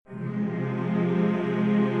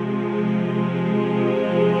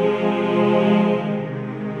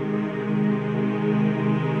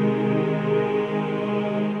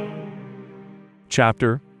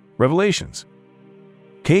Chapter: Revelations.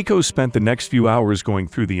 Keiko spent the next few hours going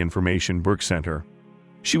through the information Burke sent her.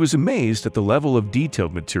 She was amazed at the level of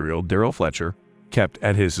detailed material Darrell Fletcher kept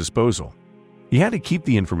at his disposal. He had to keep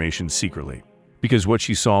the information secretly, because what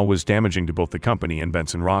she saw was damaging to both the company and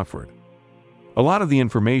Benson Rockford. A lot of the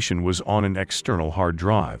information was on an external hard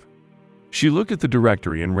drive. She looked at the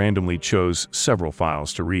directory and randomly chose several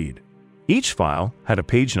files to read. Each file had a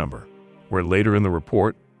page number, where later in the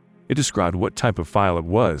report, it described what type of file it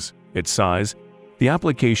was, its size, the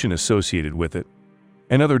application associated with it,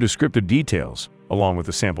 and other descriptive details, along with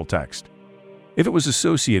the sample text. If it was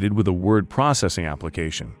associated with a word processing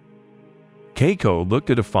application. Keiko looked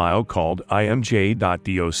at a file called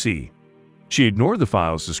imj.doc. She ignored the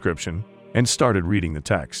file's description and started reading the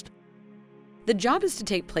text. The job is to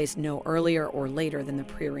take place no earlier or later than the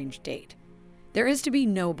prearranged date. There is to be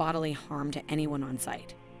no bodily harm to anyone on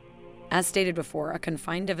site. As stated before, a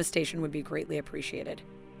confined devastation would be greatly appreciated.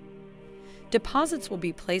 Deposits will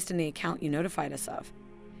be placed in the account you notified us of.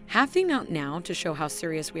 Half the amount now to show how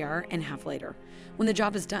serious we are, and half later, when the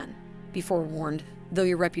job is done. Be forewarned, though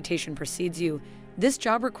your reputation precedes you, this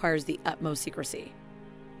job requires the utmost secrecy.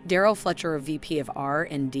 Darrell Fletcher, VP of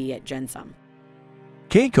R&D at Gensum.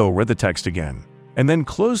 Keiko read the text again, and then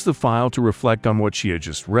closed the file to reflect on what she had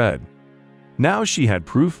just read. Now she had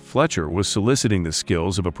proof Fletcher was soliciting the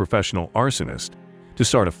skills of a professional arsonist to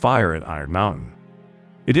start a fire at Iron Mountain.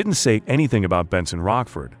 It didn't say anything about Benson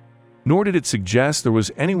Rockford, nor did it suggest there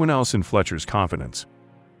was anyone else in Fletcher's confidence.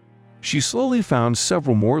 She slowly found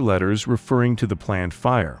several more letters referring to the planned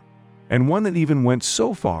fire, and one that even went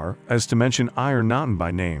so far as to mention Iron Mountain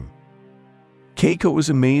by name. Keiko was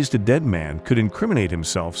amazed a dead man could incriminate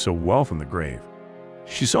himself so well from the grave.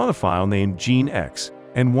 She saw the file named Gene X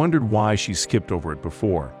and wondered why she skipped over it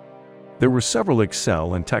before. There were several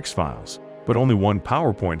Excel and text files, but only one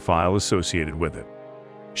PowerPoint file associated with it.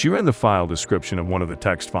 She read the file description of one of the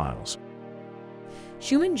text files.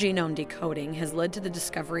 Human genome decoding has led to the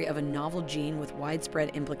discovery of a novel gene with widespread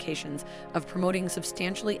implications of promoting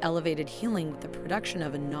substantially elevated healing with the production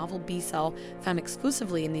of a novel B cell found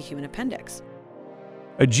exclusively in the human appendix.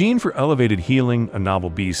 A gene for elevated healing, a novel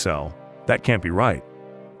B cell? That can't be right.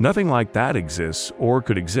 Nothing like that exists or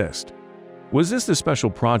could exist. Was this the special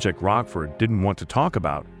project Rockford didn't want to talk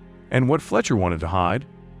about, and what Fletcher wanted to hide?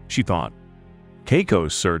 She thought.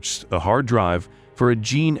 Keiko searched the hard drive for a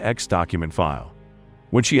Gene X document file.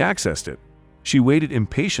 When she accessed it, she waited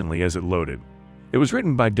impatiently as it loaded. It was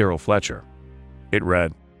written by Darrell Fletcher. It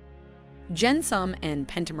read, Gensum and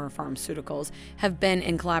Pentamer Pharmaceuticals have been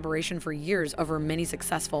in collaboration for years over many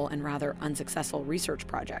successful and rather unsuccessful research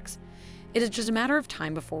projects. It is just a matter of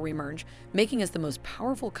time before we emerge, making us the most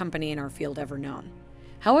powerful company in our field ever known.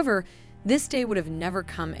 However, this day would have never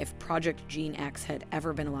come if Project Gene X had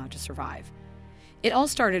ever been allowed to survive. It all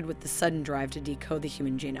started with the sudden drive to decode the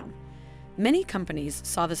human genome. Many companies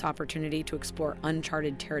saw this opportunity to explore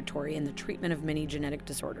uncharted territory in the treatment of many genetic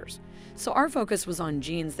disorders, so our focus was on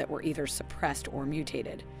genes that were either suppressed or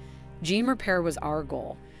mutated. Gene repair was our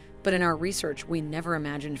goal, but in our research, we never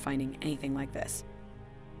imagined finding anything like this.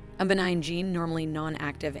 A benign gene, normally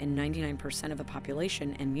non-active in 99% of the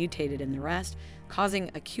population and mutated in the rest, causing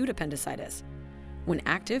acute appendicitis. When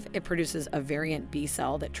active, it produces a variant B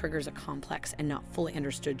cell that triggers a complex and not fully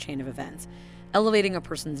understood chain of events, elevating a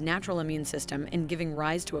person's natural immune system and giving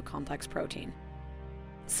rise to a complex protein.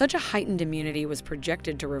 Such a heightened immunity was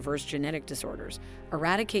projected to reverse genetic disorders,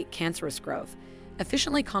 eradicate cancerous growth,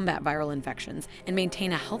 efficiently combat viral infections, and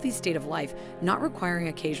maintain a healthy state of life, not requiring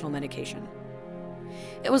occasional medication.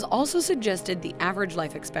 It was also suggested the average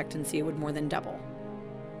life expectancy would more than double.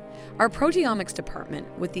 Our proteomics department,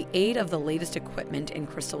 with the aid of the latest equipment in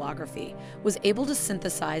crystallography, was able to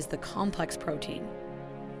synthesize the complex protein.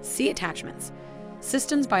 See attachments.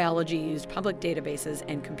 Systems biology used public databases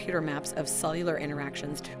and computer maps of cellular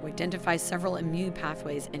interactions to identify several immune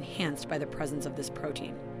pathways enhanced by the presence of this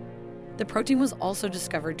protein. The protein was also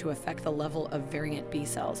discovered to affect the level of variant B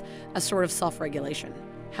cells, a sort of self-regulation.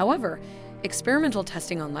 However, experimental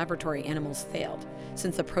testing on laboratory animals failed,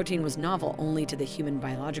 since the protein was novel only to the human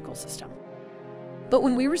biological system. But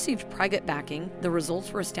when we received private backing, the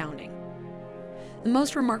results were astounding. The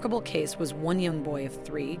most remarkable case was one young boy of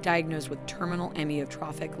 3 diagnosed with terminal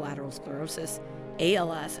amyotrophic lateral sclerosis,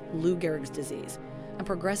 ALS, Lou Gehrig's disease, a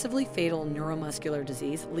progressively fatal neuromuscular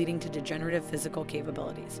disease leading to degenerative physical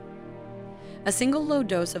capabilities. A single low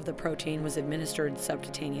dose of the protein was administered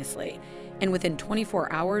subcutaneously, and within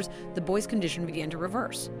 24 hours, the boy's condition began to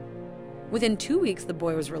reverse. Within 2 weeks, the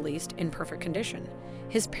boy was released in perfect condition,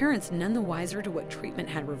 his parents none the wiser to what treatment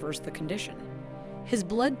had reversed the condition. His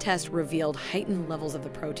blood test revealed heightened levels of the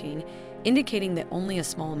protein, indicating that only a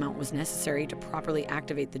small amount was necessary to properly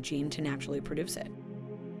activate the gene to naturally produce it.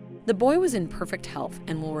 The boy was in perfect health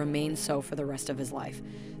and will remain so for the rest of his life.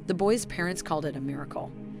 The boy's parents called it a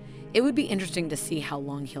miracle. It would be interesting to see how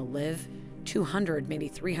long he'll live, 200, maybe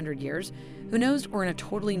 300 years. Who knows, we're in a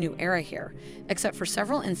totally new era here, except for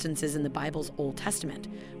several instances in the Bible's Old Testament,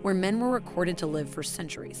 where men were recorded to live for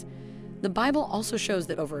centuries. The Bible also shows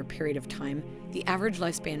that over a period of time, the average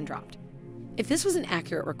lifespan dropped. If this was an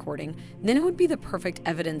accurate recording, then it would be the perfect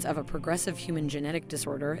evidence of a progressive human genetic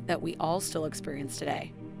disorder that we all still experience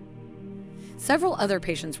today. Several other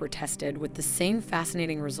patients were tested with the same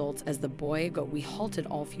fascinating results as the boy, but we halted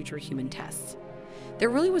all future human tests. There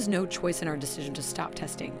really was no choice in our decision to stop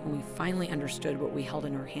testing when we finally understood what we held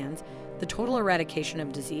in our hands: the total eradication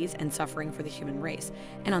of disease and suffering for the human race,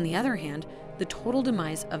 and on the other hand, the total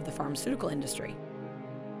demise of the pharmaceutical industry.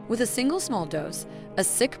 With a single small dose, a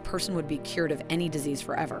sick person would be cured of any disease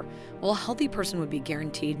forever, while a healthy person would be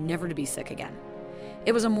guaranteed never to be sick again.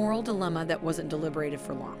 It was a moral dilemma that wasn't deliberated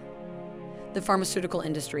for long. The pharmaceutical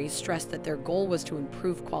industry stressed that their goal was to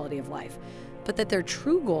improve quality of life, but that their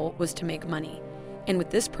true goal was to make money. And with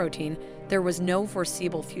this protein, there was no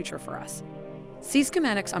foreseeable future for us. See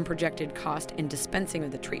schematics on projected cost and dispensing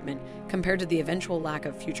of the treatment compared to the eventual lack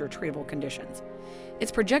of future treatable conditions.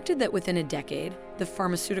 It's projected that within a decade, the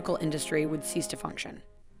pharmaceutical industry would cease to function.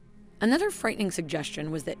 Another frightening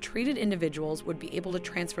suggestion was that treated individuals would be able to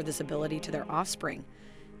transfer this ability to their offspring,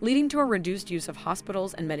 leading to a reduced use of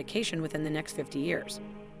hospitals and medication within the next 50 years.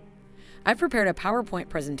 I've prepared a PowerPoint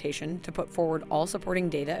presentation to put forward all supporting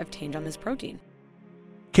data obtained on this protein.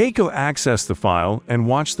 Keiko accessed the file and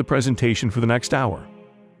watched the presentation for the next hour.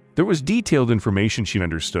 There was detailed information she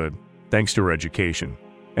understood, thanks to her education,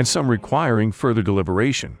 and some requiring further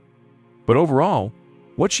deliberation. But overall,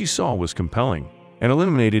 what she saw was compelling and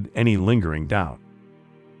eliminated any lingering doubt.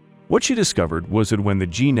 What she discovered was that when the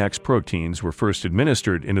gene X proteins were first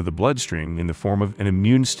administered into the bloodstream in the form of an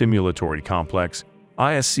immune stimulatory complex,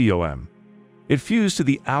 ISCOM, it fused to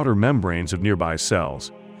the outer membranes of nearby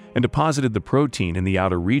cells and deposited the protein in the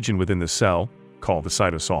outer region within the cell, called the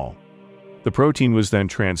cytosol. The protein was then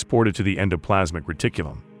transported to the endoplasmic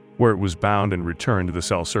reticulum, where it was bound and returned to the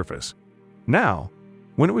cell surface. Now,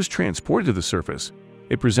 when it was transported to the surface,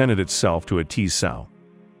 it presented itself to a T cell.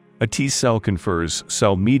 A T cell confers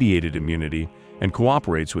cell-mediated immunity and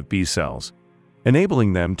cooperates with B cells,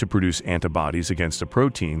 enabling them to produce antibodies against a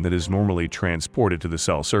protein that is normally transported to the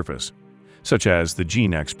cell surface, such as the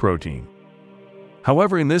gene X protein.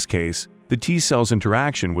 However, in this case, the T cell's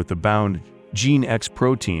interaction with the bound gene X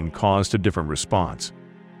protein caused a different response.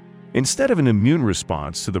 Instead of an immune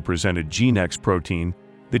response to the presented gene X protein,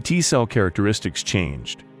 the T cell characteristics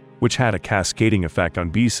changed, which had a cascading effect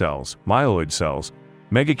on B cells, myeloid cells,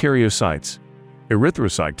 megakaryocytes,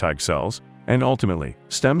 erythrocyte-like cells, and ultimately,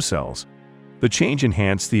 stem cells. The change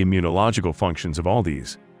enhanced the immunological functions of all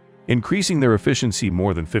these, increasing their efficiency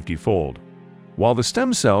more than 50-fold, while the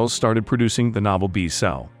stem cells started producing the novel B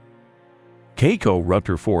cell. Keiko rubbed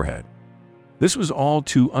her forehead. This was all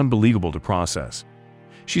too unbelievable to process.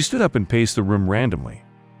 She stood up and paced the room randomly,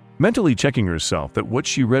 mentally checking herself that what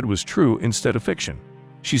she read was true instead of fiction.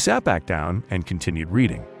 She sat back down and continued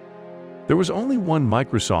reading. There was only one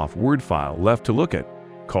Microsoft Word file left to look at,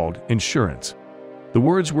 called Insurance. The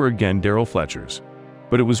words were again Darrell Fletcher's,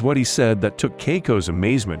 but it was what he said that took Keiko's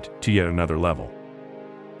amazement to yet another level.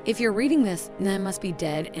 If you're reading this, then it must be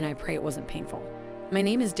dead, and I pray it wasn't painful. My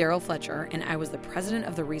name is Darrell Fletcher, and I was the president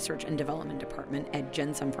of the Research and Development Department at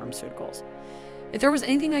Gensum Pharmaceuticals. If there was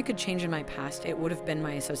anything I could change in my past, it would have been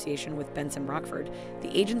my association with Benson Brockford,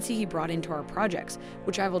 the agency he brought into our projects,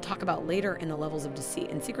 which I will talk about later in the levels of deceit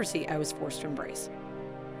and secrecy I was forced to embrace.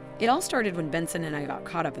 It all started when Benson and I got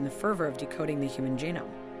caught up in the fervor of decoding the human genome.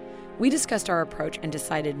 We discussed our approach and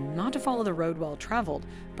decided not to follow the road well traveled,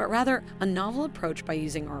 but rather a novel approach by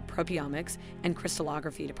using our proteomics and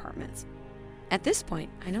crystallography departments. At this point,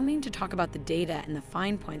 I don't mean to talk about the data and the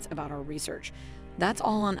fine points about our research. That's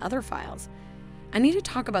all on other files. I need to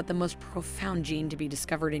talk about the most profound gene to be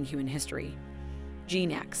discovered in human history: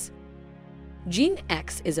 Gene X. Gene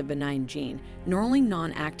X is a benign gene, normally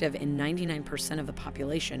non-active in 99% of the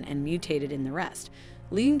population and mutated in the rest,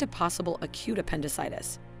 leading to possible acute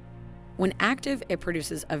appendicitis. When active, it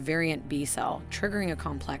produces a variant B cell, triggering a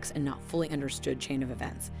complex and not fully understood chain of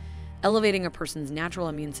events, elevating a person's natural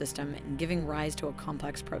immune system and giving rise to a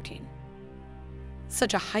complex protein.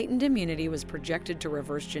 Such a heightened immunity was projected to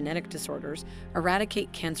reverse genetic disorders,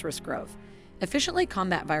 eradicate cancerous growth, efficiently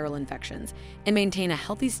combat viral infections, and maintain a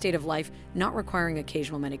healthy state of life not requiring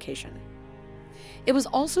occasional medication. It was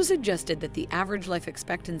also suggested that the average life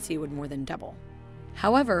expectancy would more than double.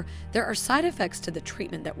 However, there are side effects to the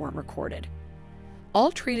treatment that weren't recorded.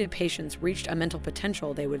 All treated patients reached a mental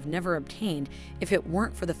potential they would have never obtained if it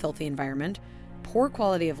weren't for the filthy environment, poor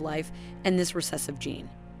quality of life, and this recessive gene.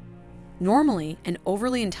 Normally, an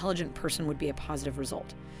overly intelligent person would be a positive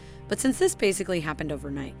result, but since this basically happened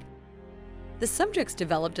overnight, the subjects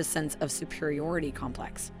developed a sense of superiority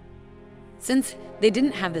complex. Since they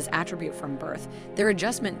didn't have this attribute from birth, their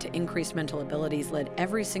adjustment to increased mental abilities led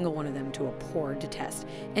every single one of them to abhor, detest,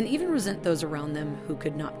 and even resent those around them who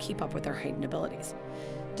could not keep up with their heightened abilities.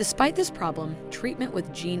 Despite this problem, treatment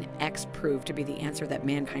with Gene X proved to be the answer that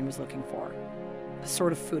mankind was looking for. A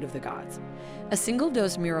sort of food of the gods. A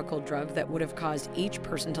single-dose miracle drug that would have caused each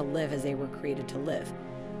person to live as they were created to live.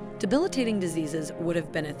 Debilitating diseases would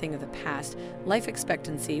have been a thing of the past, life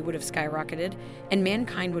expectancy would have skyrocketed, and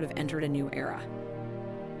mankind would have entered a new era.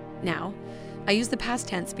 Now, I use the past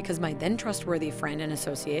tense because my then trustworthy friend and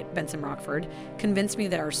associate, Benson Rockford, convinced me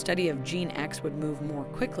that our study of Gene X would move more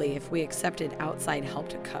quickly if we accepted outside help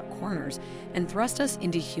to cut corners and thrust us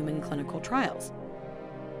into human clinical trials.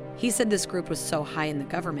 He said this group was so high in the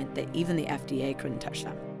government that even the FDA couldn't touch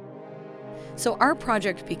them. So our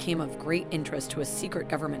project became of great interest to a secret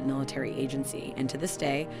government military agency, and to this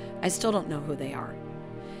day, I still don't know who they are.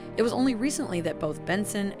 It was only recently that both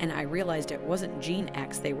Benson and I realized it wasn't Gene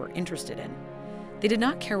X they were interested in. They did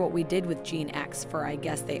not care what we did with Gene X, for I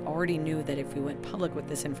guess they already knew that if we went public with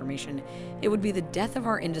this information, it would be the death of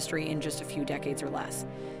our industry in just a few decades or less.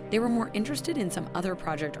 They were more interested in some other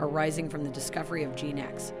project arising from the discovery of Gene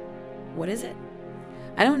X. What is it?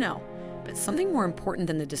 I don't know, but something more important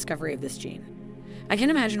than the discovery of this gene. I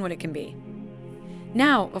can't imagine what it can be.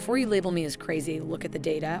 Now, before you label me as crazy, look at the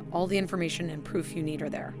data. All the information and proof you need are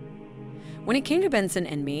there. When it came to Benson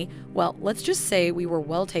and me, well, let's just say we were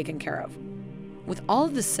well taken care of. With all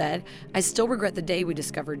of this said, I still regret the day we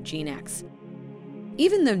discovered Gene X.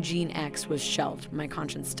 Even though Gene X was shelved, my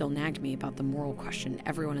conscience still nagged me about the moral question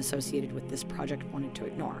everyone associated with this project wanted to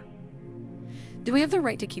ignore. Do we have the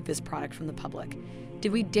right to keep this product from the public?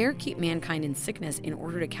 Did we dare keep mankind in sickness in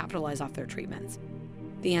order to capitalize off their treatments?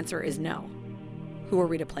 The answer is no. Who are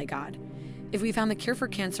we to play God? If we found the cure for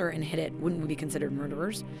cancer and hid it, wouldn't we be considered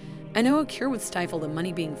murderers? I know a cure would stifle the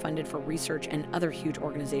money being funded for research and other huge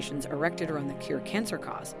organizations erected around the cure cancer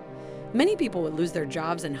cause. Many people would lose their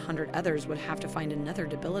jobs and 100 others would have to find another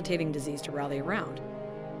debilitating disease to rally around.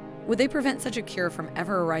 Would they prevent such a cure from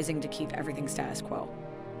ever arising to keep everything status quo?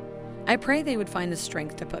 I pray they would find the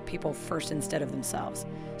strength to put people first instead of themselves.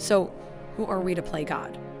 So, who are we to play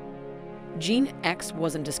God? Gene X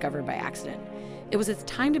wasn't discovered by accident. It was its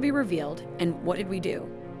time to be revealed, and what did we do?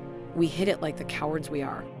 We hid it like the cowards we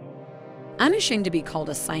are. I'm ashamed to be called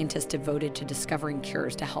a scientist devoted to discovering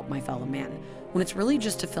cures to help my fellow man, when it's really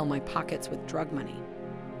just to fill my pockets with drug money.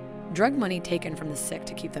 Drug money taken from the sick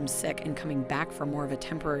to keep them sick and coming back for more of a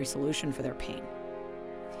temporary solution for their pain.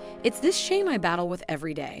 It's this shame I battle with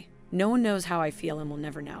every day. No one knows how I feel and will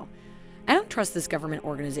never know. I don't trust this government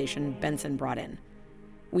organization Benson brought in.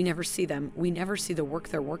 We never see them, we never see the work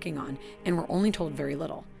they're working on, and we're only told very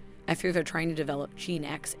little. I fear they're trying to develop Gene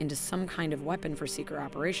X into some kind of weapon for secret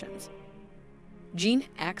operations. Gene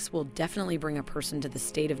X will definitely bring a person to the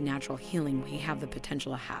state of natural healing we have the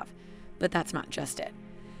potential to have, but that's not just it.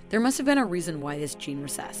 There must have been a reason why this gene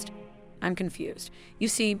recessed. I'm confused. You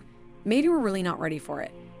see, maybe we're really not ready for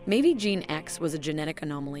it. Maybe Gene X was a genetic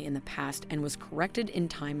anomaly in the past and was corrected in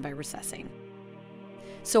time by recessing.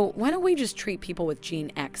 So why don't we just treat people with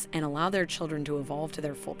Gene X and allow their children to evolve to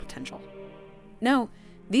their full potential? No,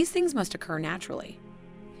 these things must occur naturally.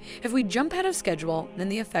 If we jump out of schedule, then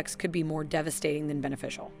the effects could be more devastating than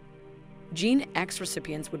beneficial. Gene X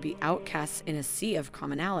recipients would be outcasts in a sea of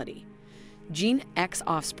commonality. Gene X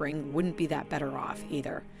offspring wouldn't be that better off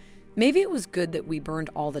either. Maybe it was good that we burned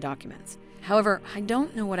all the documents. However, I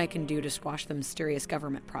don't know what I can do to squash the mysterious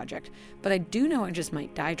government project, but I do know I just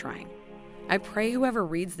might die trying. I pray whoever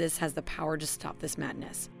reads this has the power to stop this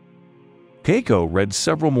madness. Keiko read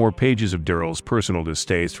several more pages of Darrell's personal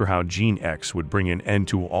distaste for how Gene X would bring an end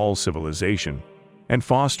to all civilization and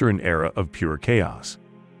foster an era of pure chaos.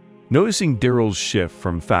 Noticing Darrell's shift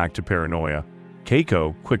from fact to paranoia,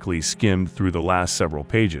 Keiko quickly skimmed through the last several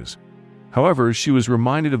pages. However, she was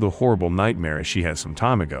reminded of the horrible nightmare she had some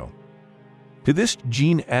time ago. Did this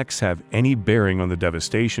Gene X have any bearing on the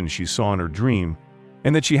devastation she saw in her dream,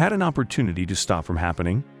 and that she had an opportunity to stop from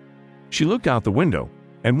happening? She looked out the window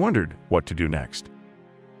and wondered what to do next.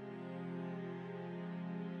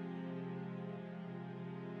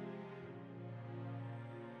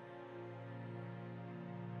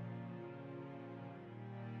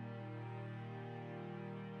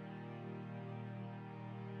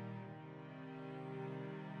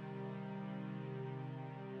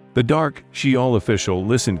 The dark Sheol official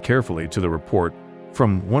listened carefully to the report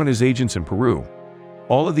from one of his agents in Peru.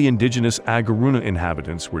 All of the indigenous Agaruna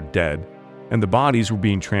inhabitants were dead, and the bodies were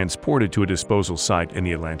being transported to a disposal site in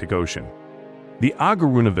the Atlantic Ocean. The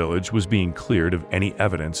Agaruna village was being cleared of any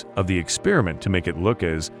evidence of the experiment to make it look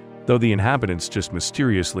as though the inhabitants just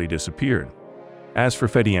mysteriously disappeared. As for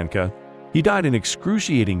Fedienka, he died an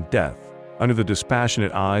excruciating death under the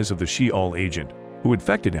dispassionate eyes of the Sheol agent who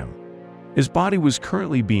infected him. His body was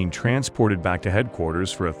currently being transported back to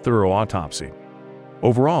headquarters for a thorough autopsy.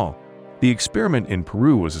 Overall, the experiment in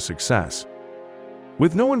Peru was a success.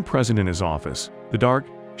 With no one present in his office, the dark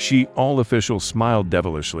Sheol official smiled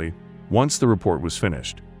devilishly once the report was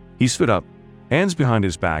finished. He stood up, hands behind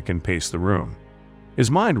his back, and paced the room. His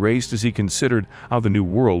mind raced as he considered how the new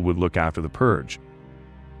world would look after the purge.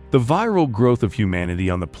 The viral growth of humanity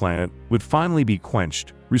on the planet would finally be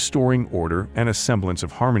quenched, restoring order and a semblance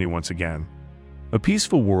of harmony once again. A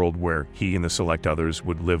peaceful world where he and the select others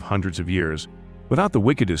would live hundreds of years without the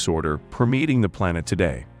wicked disorder permeating the planet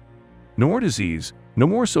today. No more disease, no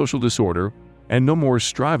more social disorder, and no more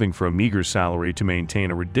striving for a meager salary to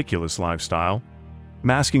maintain a ridiculous lifestyle,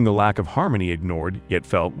 masking the lack of harmony ignored yet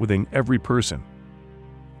felt within every person.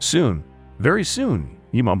 Soon, very soon,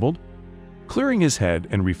 he mumbled. Clearing his head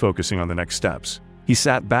and refocusing on the next steps, he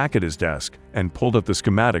sat back at his desk and pulled up the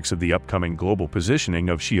schematics of the upcoming global positioning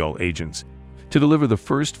of Sheol agents to deliver the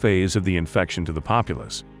first phase of the infection to the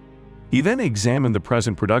populace. He then examined the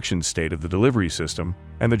present production state of the delivery system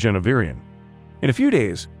and the Geneverian. In a few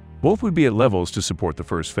days, both would be at levels to support the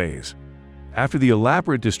first phase. After the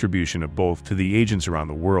elaborate distribution of both to the agents around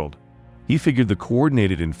the world, he figured the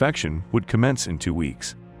coordinated infection would commence in 2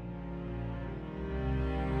 weeks.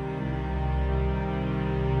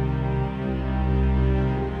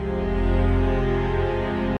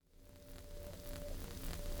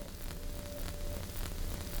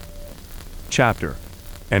 Chapter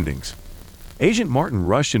Endings. Agent Martin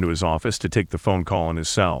rushed into his office to take the phone call in his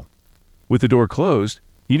cell. With the door closed,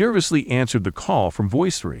 he nervously answered the call from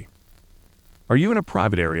Voice 3. "Are you in a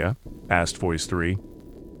private area?" asked Voice 3.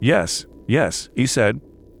 Yes, he said,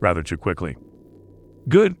 rather too quickly.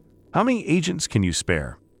 "Good. How many agents can you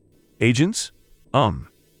spare?" "Agents?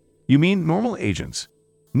 You mean normal agents?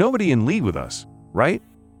 Nobody in league with us, right?"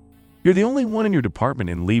 "You're the only one in your department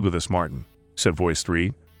in league with us, Martin," said Voice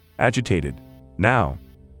 3, agitated. "Now,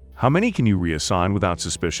 how many can you reassign without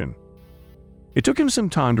suspicion?" It took him some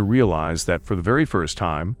time to realize that for the very first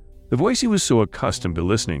time, the voice he was so accustomed to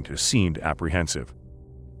listening to seemed apprehensive.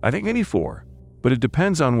 "I think maybe 4, but it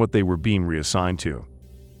depends on what they were being reassigned to."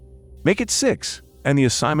 "Make it 6, and the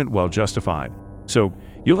assignment well justified, so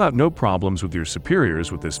you'll have no problems with your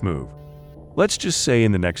superiors with this move. Let's just say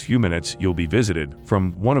in the next few minutes you'll be visited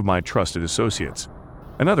from one of my trusted associates,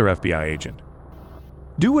 another FBI agent."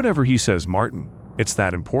 "Do whatever he says, Martin. It's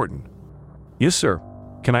that important." "Yes, sir.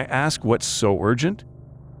 Can I ask what's so urgent?"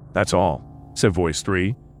 "That's all," said Voice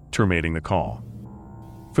 3, terminating the call.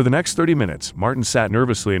 For the next 30 minutes, Martin sat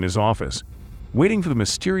nervously in his office, waiting for the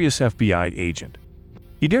mysterious FBI agent.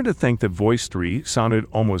 He dared to think that Voice 3 sounded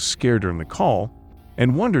almost scared during the call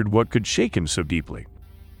and wondered what could shake him so deeply.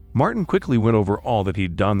 Martin quickly went over all that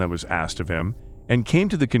he'd done that was asked of him and came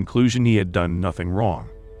to the conclusion he had done nothing wrong.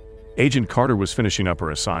 Agent Carter was finishing up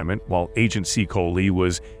her assignment while Agent C. Cole Lee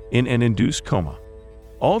was in an induced coma.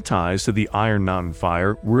 All ties to the Iron Mountain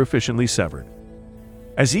fire were efficiently severed.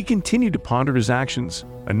 As he continued to ponder his actions,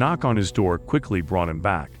 a knock on his door quickly brought him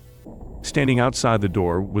back. Standing outside the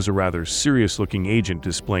door was a rather serious-looking agent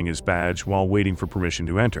displaying his badge while waiting for permission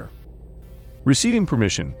to enter. Receiving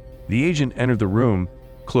permission, the agent entered the room,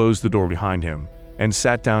 closed the door behind him, and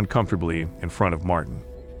sat down comfortably in front of Martin.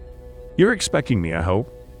 "You're expecting me, I hope?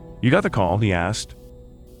 You got the call?" he asked.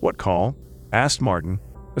 "What call?" asked Martin,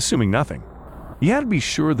 assuming nothing. He had to be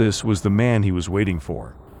sure this was the man he was waiting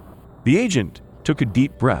for. The agent took a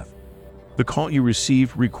deep breath. "The call you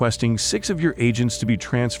received requesting 6 of your agents to be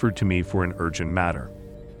transferred to me for an urgent matter."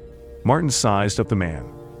 Martin sized up the man.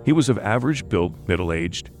 He was of average build,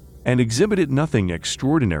 middle-aged, and exhibited nothing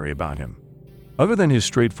extraordinary about him. Other than his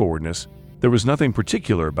straightforwardness, there was nothing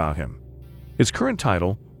particular about him. His current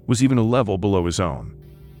title was even a level below his own.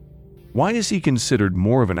 Why is he considered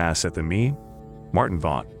more of an asset than me? Martin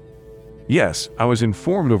thought. Yes, I was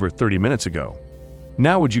informed over 30 minutes ago.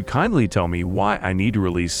 Now would you kindly tell me why I need to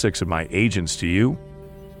release 6 of my agents to you?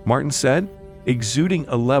 Martin said, exuding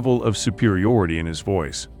a level of superiority in his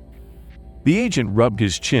voice. The agent rubbed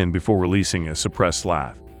his chin before releasing a suppressed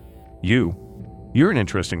laugh. You're an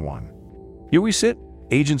interesting one. Here we sit,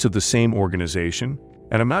 agents of the same organization,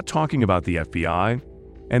 and I'm not talking about the FBI,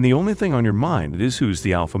 and the only thing on your mind is who's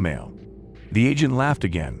the alpha male. The agent laughed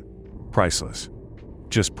again, Priceless.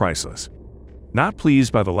 Just priceless. Not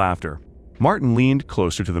pleased by the laughter, Martin leaned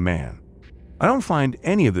closer to the man. I don't find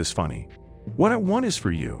any of this funny. What I want is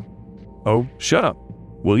for you. Oh, shut up,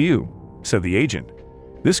 will you? Said the agent.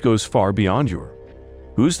 This goes far beyond your.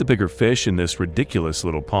 Who's the bigger fish in this ridiculous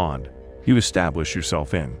little pond you established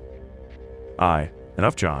yourself in?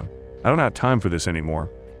 Enough, John. I don't have time for this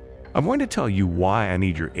anymore. I'm going to tell you why I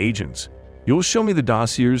need your agents. You'll show me the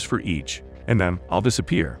dossiers for each, and then I'll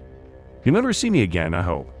disappear. You'll never see me again, I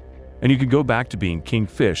hope, and you can go back to being king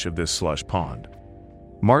fish of this slush pond.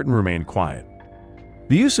 Martin remained quiet.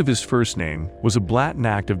 The use of his first name was a blatant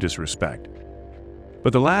act of disrespect.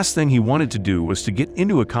 But the last thing he wanted to do was to get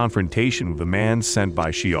into a confrontation with the man sent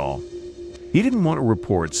by Sheol. He didn't want a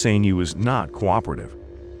report saying he was not cooperative.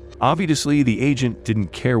 Obviously, the agent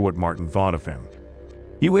didn't care what Martin thought of him.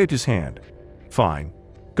 He waved his hand. Fine,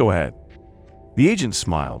 go ahead. The agent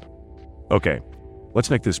smiled. Okay,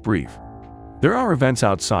 let's make this brief. There are events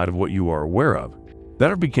outside of what you are aware of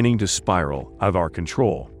that are beginning to spiral out of our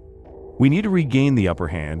control. We need to regain the upper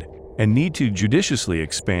hand and need to judiciously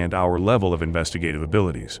expand our level of investigative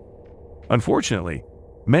abilities. Unfortunately,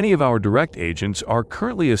 many of our direct agents are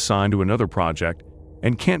currently assigned to another project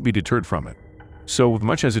and can't be deterred from it. So with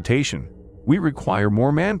much hesitation, we require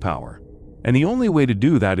more manpower, and the only way to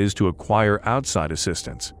do that is to acquire outside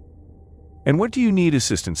assistance. And what do you need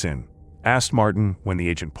assistance in? Asked Martin when the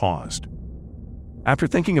agent paused. After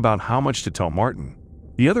thinking about how much to tell Martin,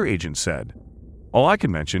 the other agent said, all I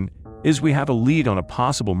can mention is we have a lead on a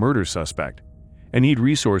possible murder suspect and need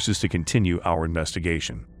resources to continue our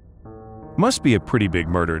investigation. Must be a pretty big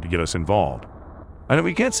murder to get us involved. I know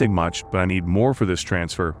we can't say much, but I need more for this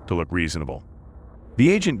transfer to look reasonable. The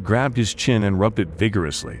agent grabbed his chin and rubbed it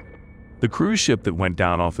vigorously. The cruise ship that went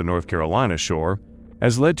down off the North Carolina shore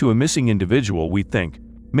has led to a missing individual we think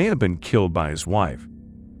may have been killed by his wife.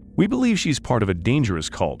 We believe she's part of a dangerous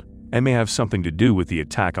cult and may have something to do with the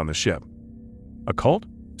attack on the ship. A cult?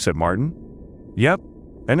 Said Martin. Yep,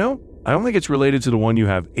 I know. I don't think it's related to the one you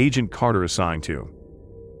have Agent Carter assigned to.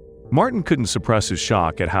 Martin couldn't suppress his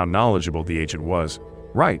shock at how knowledgeable the agent was.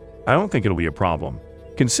 Right, I don't think it'll be a problem,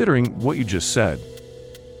 considering what you just said.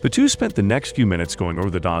 The two spent the next few minutes going over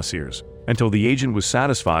the dossiers until the agent was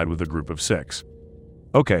satisfied with a group of 6.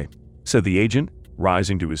 Okay, said the agent,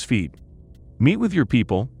 rising to his feet. Meet with your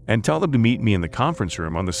people and tell them to meet me in the conference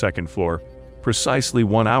room on the 2nd floor precisely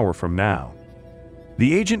 1 hour from now.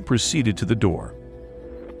 The agent proceeded to the door.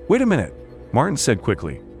 Wait a minute, Martin said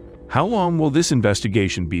quickly. How long will this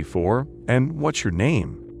investigation be for, and what's your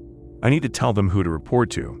name? I need to tell them who to report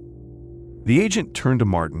to. The agent turned to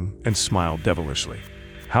Martin and smiled devilishly.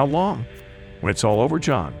 How long? When it's all over,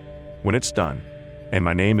 John. When it's done. And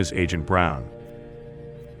my name is Agent Brown.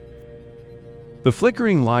 The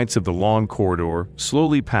flickering lights of the long corridor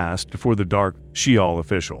slowly passed before the dark Sheol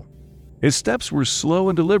official. His steps were slow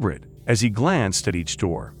and deliberate as he glanced at each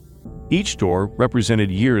door. Each door represented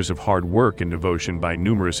years of hard work and devotion by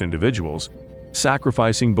numerous individuals,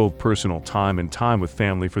 sacrificing both personal time and time with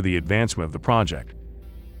family for the advancement of the project.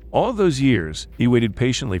 All of those years, he waited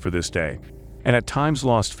patiently for this day, and at times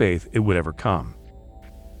lost faith it would ever come.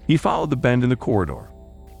 He followed the bend in the corridor.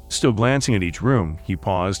 Still glancing at each room, he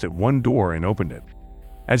paused at one door and opened it.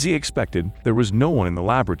 As he expected, there was no one in the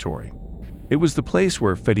laboratory. It was the place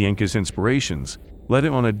where Fedienka's inspirations led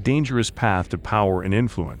him on a dangerous path to power and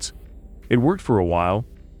influence. It worked for a while,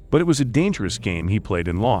 but it was a dangerous game he played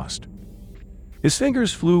and lost. His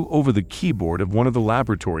fingers flew over the keyboard of one of the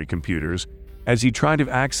laboratory computers as he tried to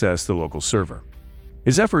access the local server.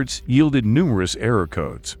 His efforts yielded numerous error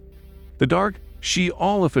codes. The dark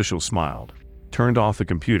Sheol official smiled, turned off the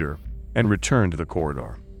computer, and returned to the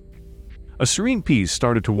corridor. A serene peace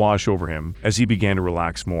started to wash over him as he began to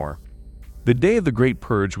relax more. The day of the Great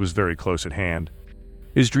Purge was very close at hand.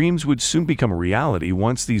 His dreams would soon become a reality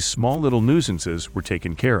once these small little nuisances were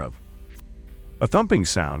taken care of. A thumping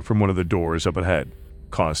sound from one of the doors up ahead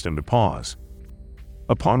caused him to pause.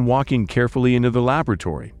 Upon walking carefully into the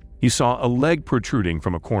laboratory, he saw a leg protruding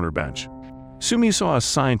from a corner bench. Soon he saw a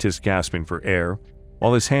scientist gasping for air,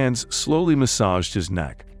 while his hands slowly massaged his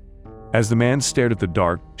neck. As the man stared at the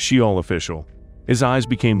dark Sheol official, his eyes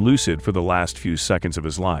became lucid for the last few seconds of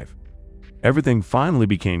his life. Everything finally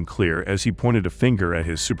became clear as he pointed a finger at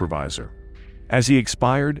his supervisor. As he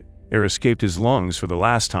expired, air escaped his lungs for the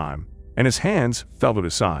last time, and his hands fell to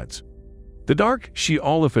his sides. The dark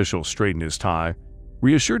Sheol official straightened his tie,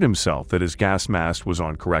 reassured himself that his gas mask was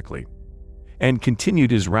on correctly, and continued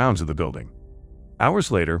his rounds of the building. Hours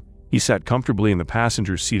later, he sat comfortably in the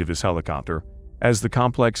passenger seat of his helicopter as the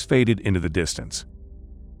complex faded into the distance.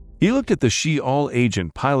 He looked at the Sheol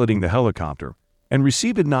agent piloting the helicopter and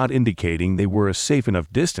received a nod indicating they were a safe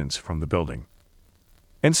enough distance from the building.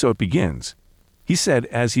 "And so it begins," he said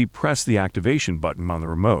as he pressed the activation button on the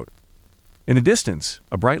remote. In the distance,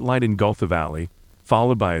 a bright light engulfed the valley,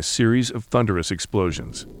 followed by a series of thunderous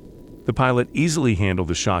explosions. The pilot easily handled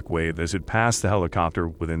the shockwave as it passed the helicopter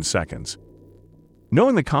within seconds.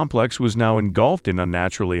 Knowing the complex was now engulfed in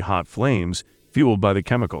unnaturally hot flames fueled by the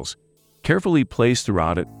chemicals carefully placed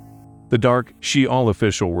throughout it, the dark Sheol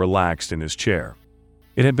official relaxed in his chair.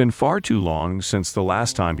 It had been far too long since the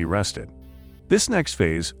last time he rested. This next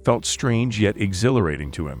phase felt strange yet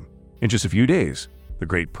exhilarating to him. In just a few days, the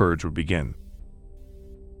Great Purge would begin.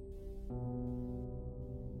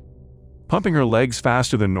 Pumping her legs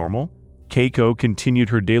faster than normal, Keiko continued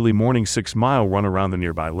her daily morning 6-mile run around the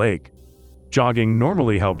nearby lake. Jogging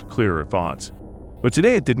normally helped clear her thoughts, but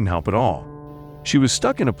today it didn't help at all. She was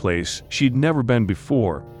stuck in a place she'd never been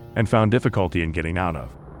before and found difficulty in getting out of.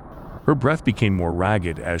 Her breath became more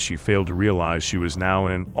ragged as she failed to realize she was now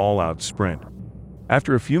in an all-out sprint.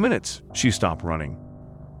 After a few minutes, she stopped running.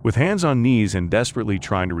 With hands on knees and desperately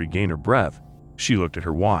trying to regain her breath, she looked at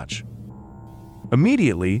her watch.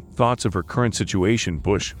 Immediately, thoughts of her current situation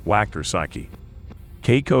bushwhacked her psyche.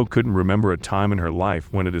 Keiko couldn't remember a time in her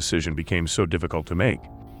life when a decision became so difficult to make.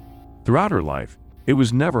 Throughout her life, it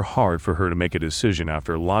was never hard for her to make a decision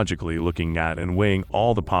after logically looking at and weighing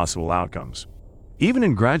all the possible outcomes. Even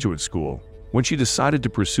in graduate school, when she decided to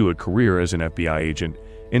pursue a career as an FBI agent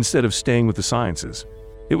instead of staying with the sciences,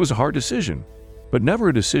 it was a hard decision, but never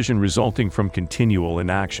a decision resulting from continual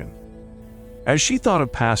inaction. As she thought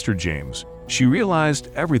of Pastor James, she realized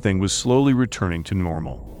everything was slowly returning to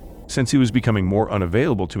normal. Since he was becoming more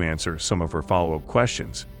unavailable to answer some of her follow-up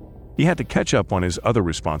questions, he had to catch up on his other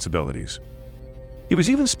responsibilities. He was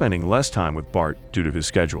even spending less time with Bart due to his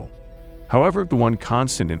schedule. However, the one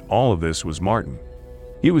constant in all of this was Martin.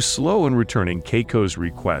 He was slow in returning Keiko's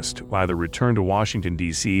request to either return to Washington,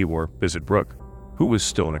 D.C. or visit Brooke, who was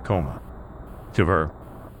still in a coma. To her,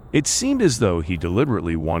 it seemed as though he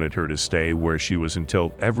deliberately wanted her to stay where she was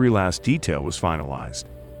until every last detail was finalized,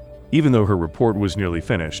 even though her report was nearly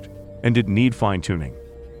finished and didn't need fine-tuning.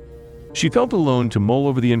 She felt alone to mull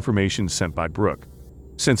over the information sent by Brooke,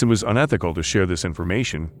 since it was unethical to share this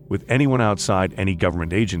information with anyone outside any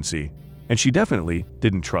government agency, and she definitely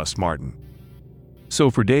didn't trust Martin. So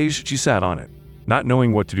for days she sat on it, not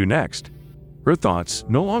knowing what to do next. Her thoughts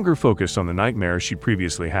no longer focused on the nightmare she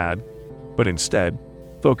previously had, but instead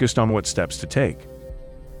focused on what steps to take.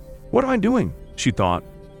 "What am I doing?" she thought.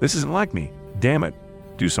 "This isn't like me. Damn it.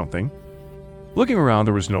 Do something." Looking around,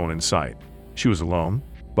 there was no one in sight. She was alone,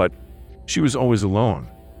 but she was always alone,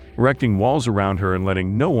 erecting walls around her and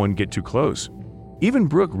letting no one get too close. Even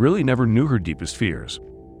Brooke really never knew her deepest fears.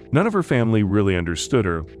 None of her family really understood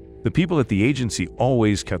her. The people at the agency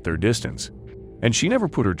always kept their distance, and she never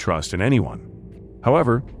put her trust in anyone.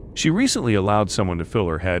 However, she recently allowed someone to fill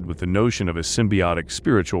her head with the notion of a symbiotic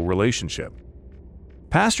spiritual relationship.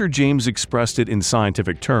 Pastor James expressed it in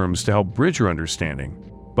scientific terms to help bridge her understanding,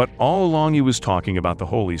 but all along he was talking about the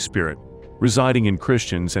Holy Spirit residing in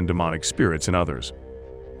Christians and demonic spirits in others.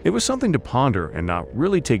 It was something to ponder and not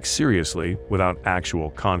really take seriously without actual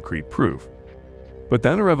concrete proof. But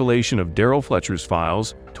then the revelation of Darrell Fletcher's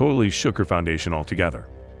files totally shook her foundation altogether.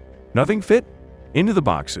 Nothing fit into the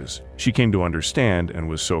boxes she came to understand and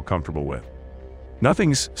was so comfortable with.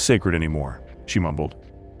 "Nothing's sacred anymore," she mumbled.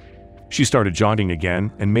 She started jogging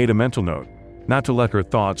again and made a mental note not to let her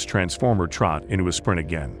thoughts transform her trot into a sprint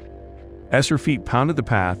again. As her feet pounded the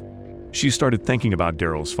path, she started thinking about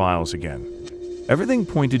Darrell's files again. Everything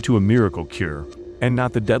pointed to a miracle cure, and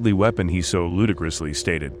not the deadly weapon he so ludicrously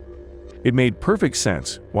stated. It made perfect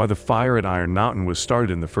sense why the fire at Iron Mountain was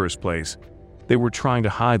started in the first place. They were trying to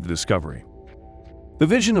hide the discovery. The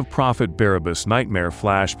vision of Prophet Barabbas' nightmare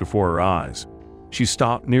flashed before her eyes. She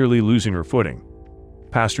stopped, nearly losing her footing.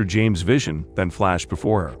 Pastor James' vision then flashed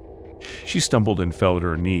before her. She stumbled and fell at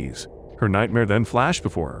her knees. Her nightmare then flashed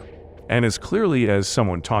before her, and as clearly as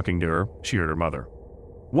someone talking to her, she heard her mother.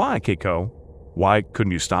 "Why, Keiko? Why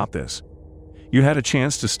couldn't you stop this? You had a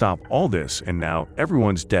chance to stop all this, and now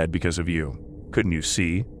everyone's dead because of you. Couldn't you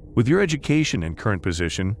see? With your education and current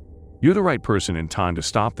position, you're the right person in time to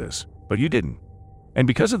stop this, but you didn't. And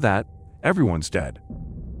because of that, everyone's dead."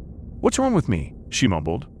 "What's wrong with me?" she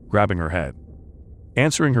mumbled, grabbing her head.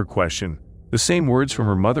 Answering her question, the same words from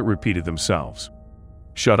her mother repeated themselves.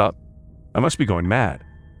 "Shut up. I must be going mad,"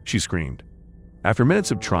 she screamed. After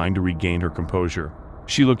minutes of trying to regain her composure,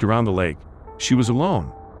 she looked around the lake. She was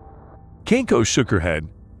alone. Keiko shook her head,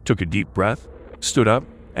 took a deep breath, stood up,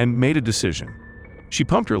 and made a decision. She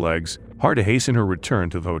pumped her legs hard to hasten her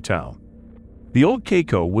return to the hotel. The old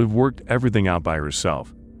Keiko would have worked everything out by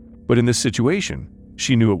herself, but in this situation,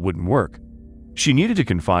 she knew it wouldn't work. She needed to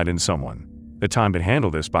confide in someone. The time to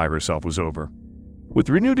handle this by herself was over. With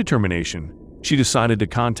renewed determination, she decided to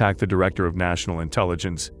contact the Director of National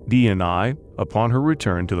Intelligence, DNI, upon her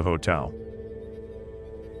return to the hotel.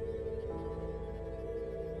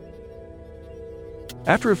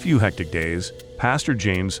 After a few hectic days, Pastor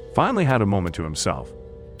James finally had a moment to himself.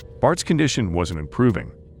 Bart's condition wasn't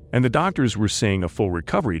improving, and the doctors were saying a full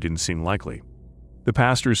recovery didn't seem likely. The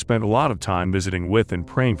pastor spent a lot of time visiting with and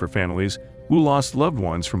praying for families who lost loved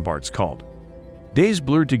ones from Bart's cult. Days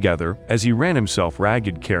blurred together as he ran himself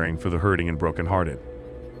ragged caring for the hurting and brokenhearted.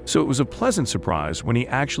 So it was a pleasant surprise when he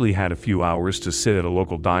actually had a few hours to sit at a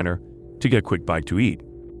local diner to get a quick bite to eat.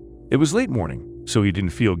 It was late morning, so he didn't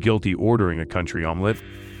feel guilty ordering a country omelet,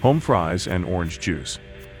 home fries, and orange juice.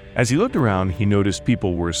 As he looked around, he noticed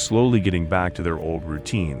people were slowly getting back to their old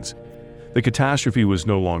routines. The catastrophe was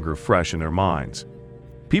no longer fresh in their minds.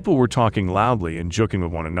 People were talking loudly and joking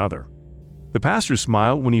with one another. The pastor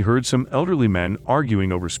smiled when he heard some elderly men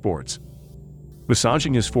arguing over sports.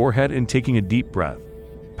 Massaging his forehead and taking a deep breath,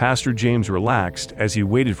 Pastor James relaxed as he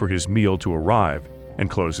waited for his meal to arrive and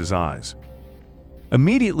closed his eyes.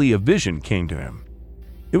 Immediately, a vision came to him.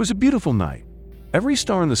 It was a beautiful night. Every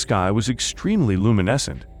star in the sky was extremely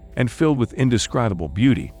luminescent and filled with indescribable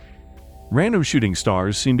beauty. Random shooting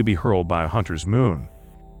stars seemed to be hurled by a hunter's moon.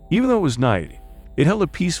 Even though it was night, it held a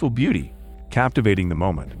peaceful beauty, captivating the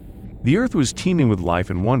moment. The earth was teeming with life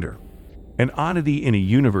and wonder, an oddity in a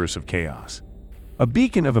universe of chaos, a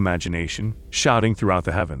beacon of imagination shouting throughout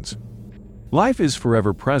the heavens. Life is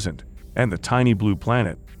forever present, and the tiny blue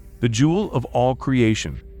planet, the jewel of all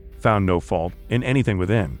creation, found no fault in anything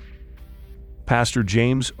within. Pastor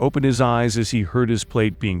James opened his eyes as he heard his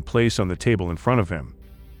plate being placed on the table in front of him.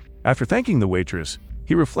 After thanking the waitress,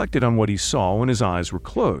 he reflected on what he saw when his eyes were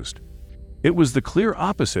closed. It was the clear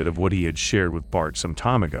opposite of what he had shared with Bart some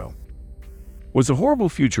time ago. Was the horrible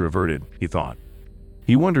future averted, he thought.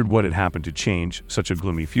 He wondered what had happened to change such a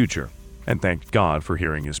gloomy future, and thanked God for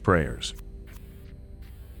hearing his prayers.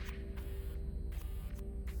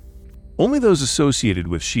 Only those associated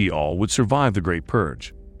with Sheol would survive the Great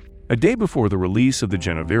Purge. A day before the release of the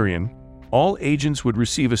Genevarian, all agents would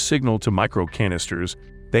receive a signal to micro-canisters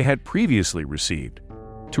they had previously received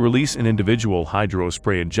to release an individual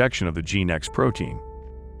hydrospray injection of the Gene X protein.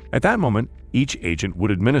 At that moment, each agent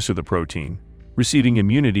would administer the protein, receiving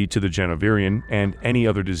immunity to the Genevarian and any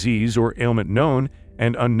other disease or ailment known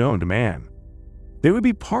and unknown to man. They would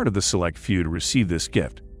be part of the select few to receive this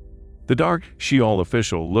gift. The dark Sheol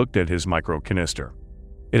official looked at his micro-canister.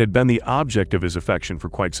 It had been the object of his affection for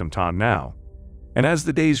quite some time now, and as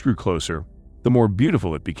the days grew closer, the more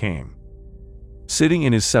beautiful it became. Sitting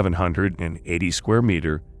in his 780 square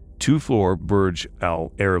meter, 2-floor Burj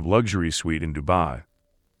Al Arab luxury suite in Dubai,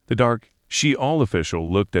 the dark Sheol official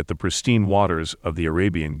looked at the pristine waters of the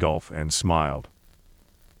Arabian Gulf and smiled.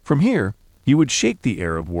 From here, he would shake the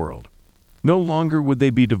Arab world. No longer would they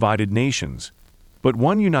be divided nations, but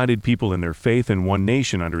one united people in their faith and one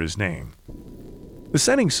nation under his name. The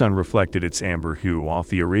setting sun reflected its amber hue off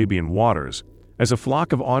the Arabian waters as a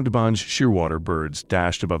flock of Audubon's shearwater birds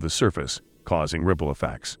dashed above the surface, causing ripple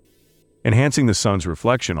effects, enhancing the sun's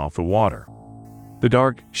reflection off the water. The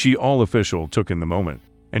dark Sheol official took in the moment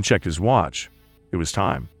and checked his watch. It was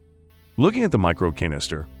time. Looking at the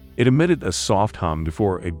micro-canister, it emitted a soft hum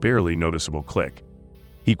before a barely noticeable click.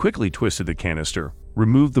 He quickly twisted the canister,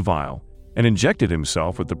 removed the vial, and injected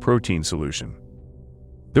himself with the protein solution.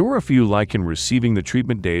 There were a few like him receiving the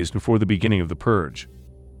treatment days before the beginning of the purge.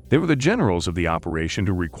 They were the generals of the operation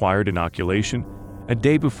who required inoculation a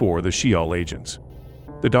day before the Sheol agents.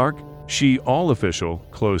 The dark Sheol official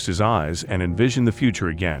closed his eyes and envisioned the future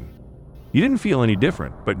again. He didn't feel any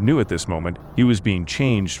different, but knew at this moment he was being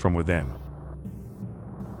changed from within.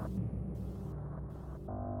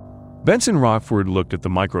 Benson Rockford looked at the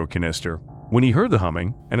micro-canister when he heard the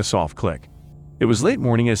humming and a soft click. It was late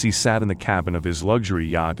morning as he sat in the cabin of his luxury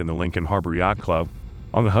yacht in the Lincoln Harbor Yacht Club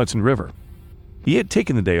on the Hudson River. He had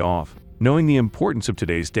taken the day off, knowing the importance of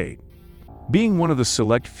today's date, being one of the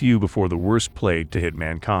select few before the worst plague to hit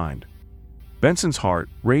mankind. Benson's heart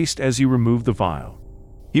raced as he removed the vial.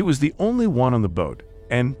 He was the only one on the boat,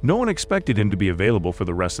 and no one expected him to be available for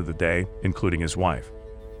the rest of the day, including his wife.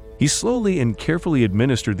 He slowly and carefully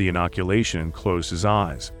administered the inoculation and closed his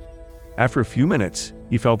eyes. After a few minutes,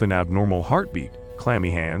 he felt an abnormal heartbeat,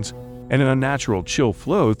 clammy hands, and an unnatural chill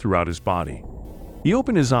flow throughout his body. He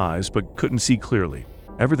opened his eyes but couldn't see clearly.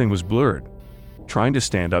 Everything was blurred. Trying to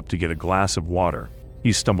stand up to get a glass of water,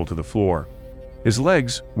 he stumbled to the floor. His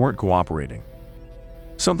legs weren't cooperating.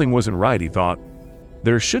 Something wasn't right, he thought.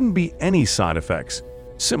 There shouldn't be any side effects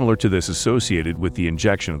similar to this associated with the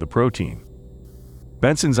injection of the protein.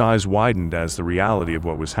 Benson's eyes widened as the reality of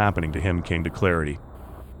what was happening to him came to clarity.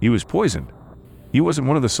 He was poisoned. He wasn't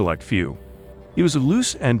one of the select few. He was a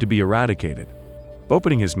loose end to be eradicated.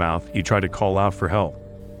 Opening his mouth, he tried to call out for help,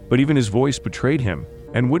 but even his voice betrayed him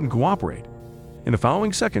and wouldn't cooperate. In the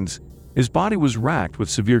following seconds, his body was racked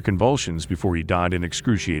with severe convulsions before he died in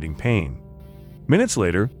excruciating pain. Minutes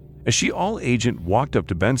later, a Sheol agent walked up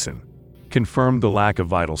to Benson, confirmed the lack of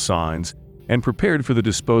vital signs, and prepared for the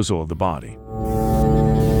disposal of the body.